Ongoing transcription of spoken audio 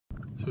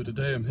So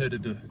today I'm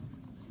headed to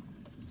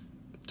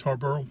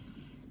Tarboro.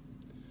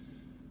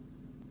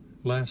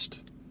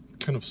 Last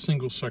kind of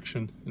single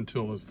section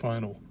until the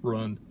final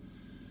run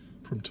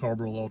from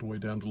Tarboro all the way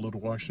down to Little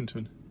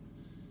Washington.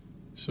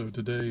 So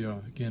today,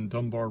 again,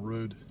 Dunbar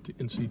Road to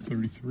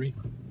NC33.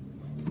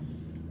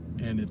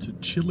 And it's a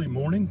chilly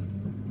morning.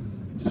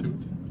 So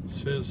it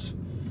says,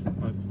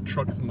 my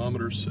truck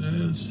thermometer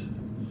says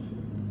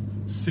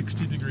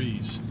 60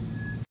 degrees.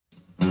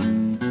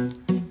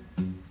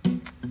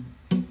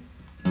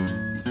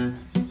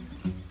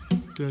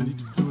 I need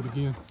to do it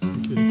again.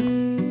 Okay.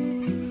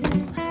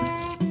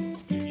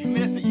 If you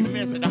miss it, you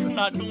miss it. I'm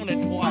not doing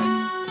it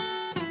twice.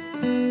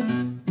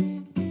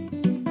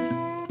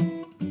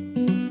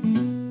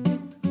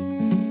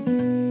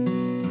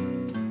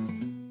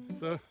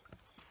 So,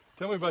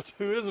 tell me about you.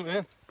 Who is it,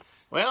 man?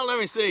 Well, let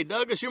me see.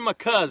 Douglas, you're my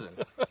cousin.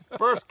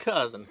 First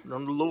cousin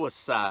from the Lewis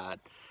side.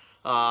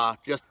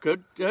 Just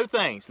good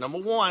things. Number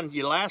one,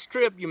 your last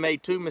trip, you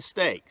made 2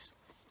 mistakes.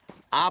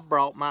 I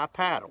brought my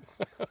paddle.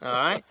 All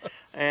right?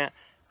 And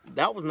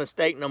that was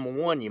mistake number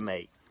 1 you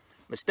made.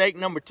 Mistake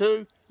number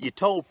 2, you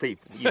told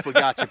people you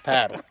forgot your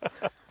paddle.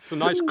 It's a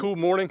nice cool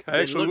morning.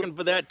 Been looking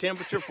for that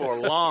temperature for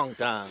a long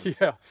time.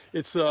 Yeah,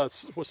 it's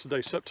what's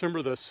today?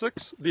 September the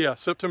 6th? Yeah,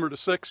 September the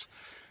 6th.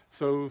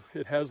 So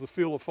it has the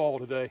feel of fall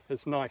today.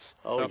 It's nice.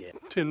 Oh, about yeah.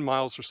 10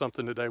 miles or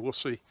something today. We'll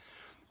see.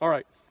 All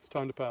right, it's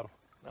time to paddle.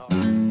 All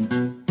right.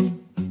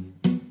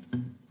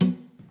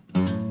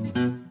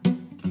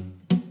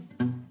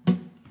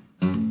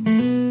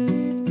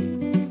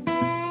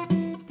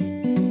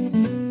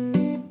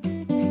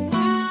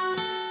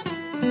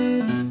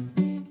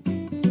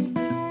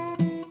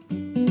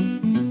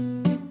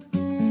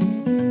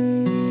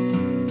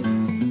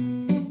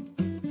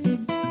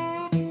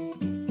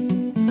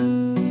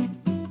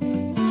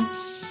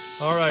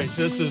 All right,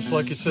 this is,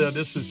 like I said,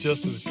 this is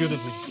just as good as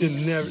it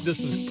never.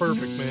 This is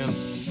perfect, man.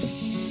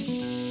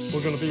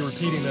 We're going to be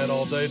repeating that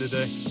all day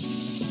today.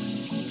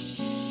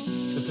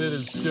 Because it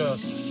is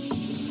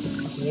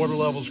just, water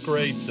level's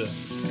great. I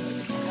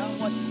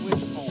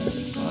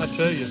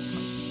tell you,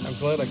 I'm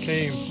glad I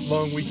came.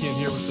 Long weekend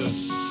here with the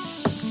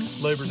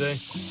Labor Day.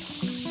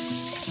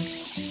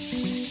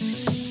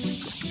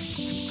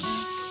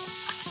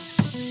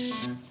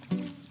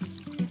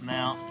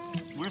 Now,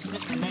 we're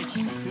sitting in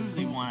nature's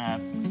jacuzzi one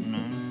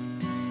afternoon,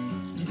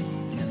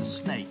 and there's a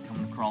snake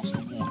coming across the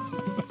water.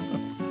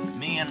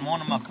 Me and one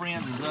of my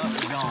friends is up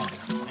and gone.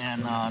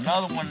 And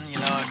another one, you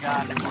know, a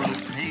guy in the group,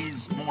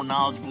 he's more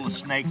knowledgeable of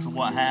snakes or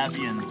what have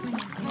you. And,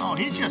 oh,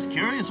 he's just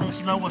curious, wants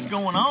to know what's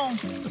going on.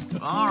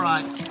 All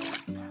right.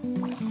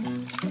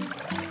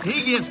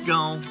 He gets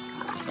gone.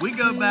 We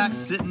go back,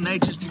 sit in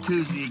nature's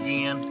jacuzzi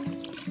again.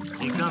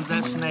 Here comes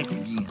that snake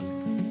again.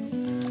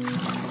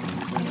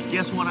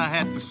 Guess what I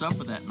had for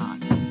supper that night?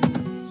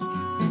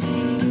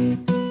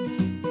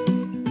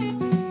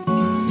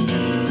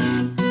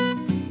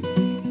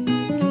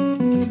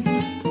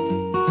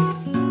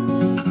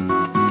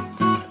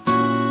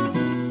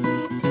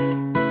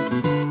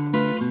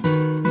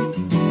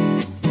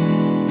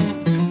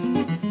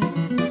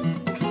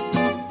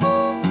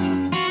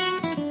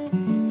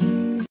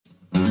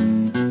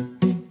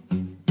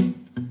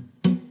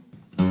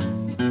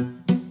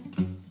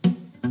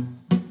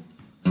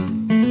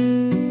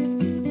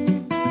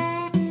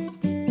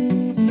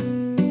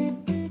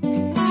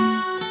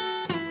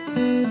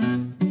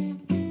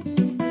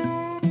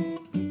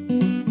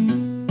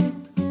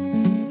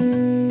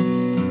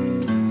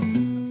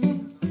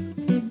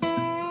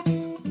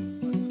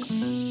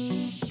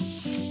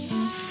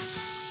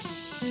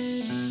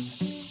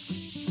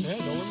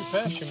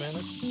 Pass you, man.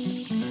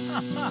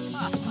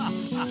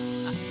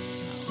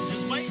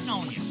 Just waiting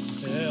on you.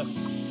 Yeah.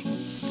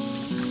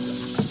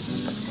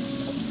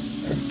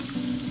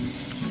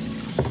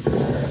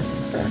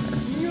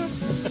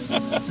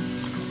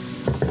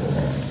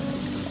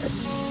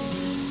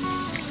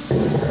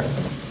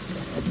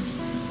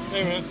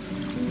 Hey, man.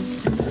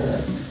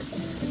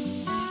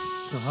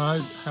 So how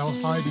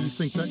high do you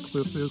think that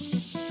cliff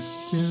is?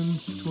 10,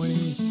 20,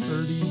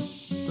 30,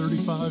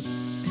 35,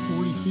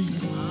 40 feet?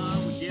 I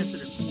would guess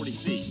it at 40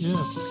 feet.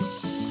 Yeah.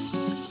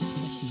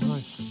 That's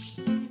nice.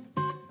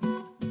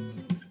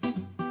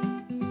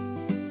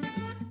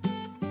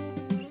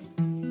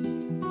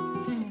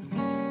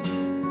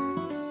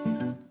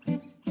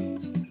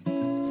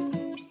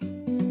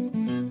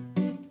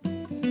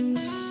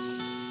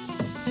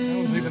 That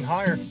one's even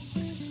higher.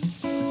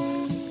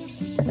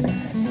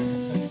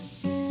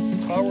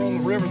 If I were on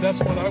the river, that's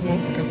what I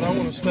want, because I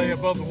want to stay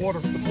above the water,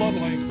 the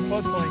floodplain.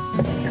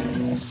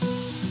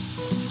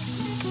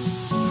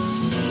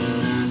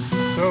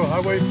 So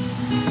Highway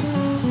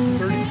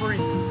 33.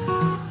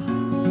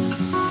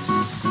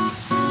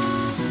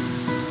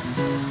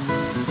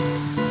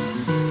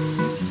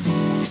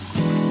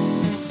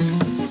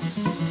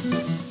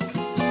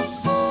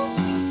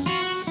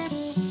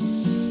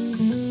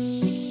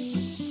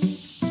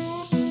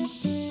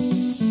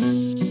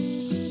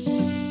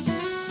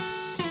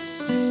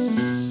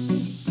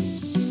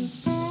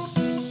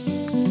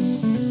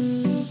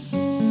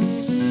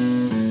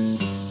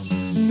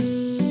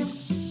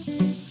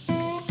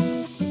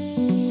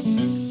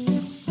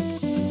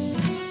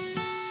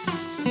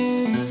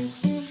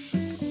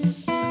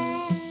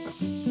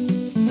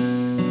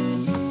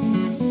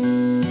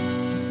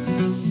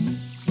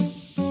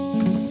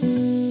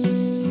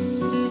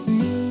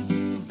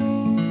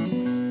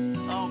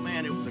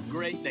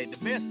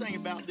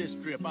 about this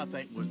trip, I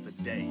think, was the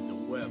day, the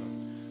weather.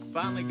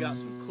 Finally got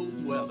some cool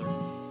weather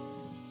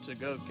to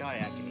go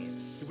kayaking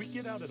in. Did we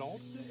get out at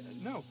all today?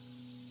 No.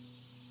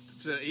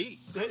 To eat.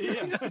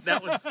 Yeah.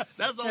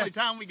 That's the only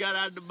time we got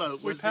out of the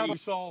boat. We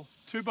saw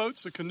two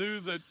boats, a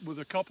canoe that with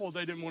a couple,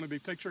 they didn't want to be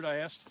pictured. I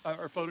asked,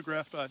 or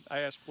photographed, I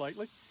asked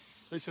politely.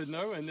 They said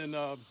no, and then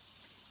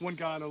one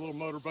guy in a little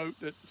motorboat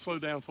that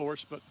slowed down for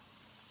us, but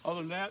other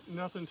than that,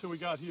 nothing until we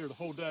got here the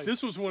whole day.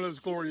 This was one of those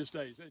glorious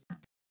days.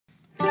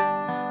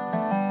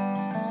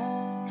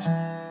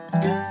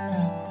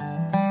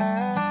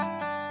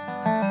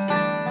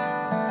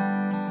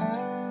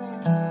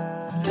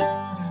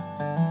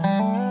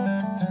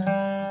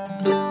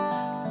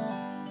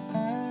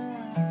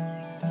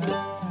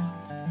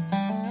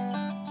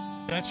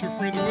 That's your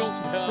friend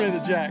Wilson, friend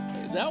of Jack.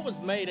 That was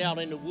made out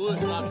in the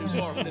woods not too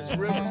far from this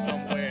river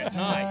somewhere at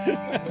night.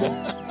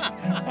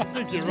 I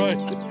think you're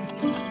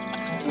right.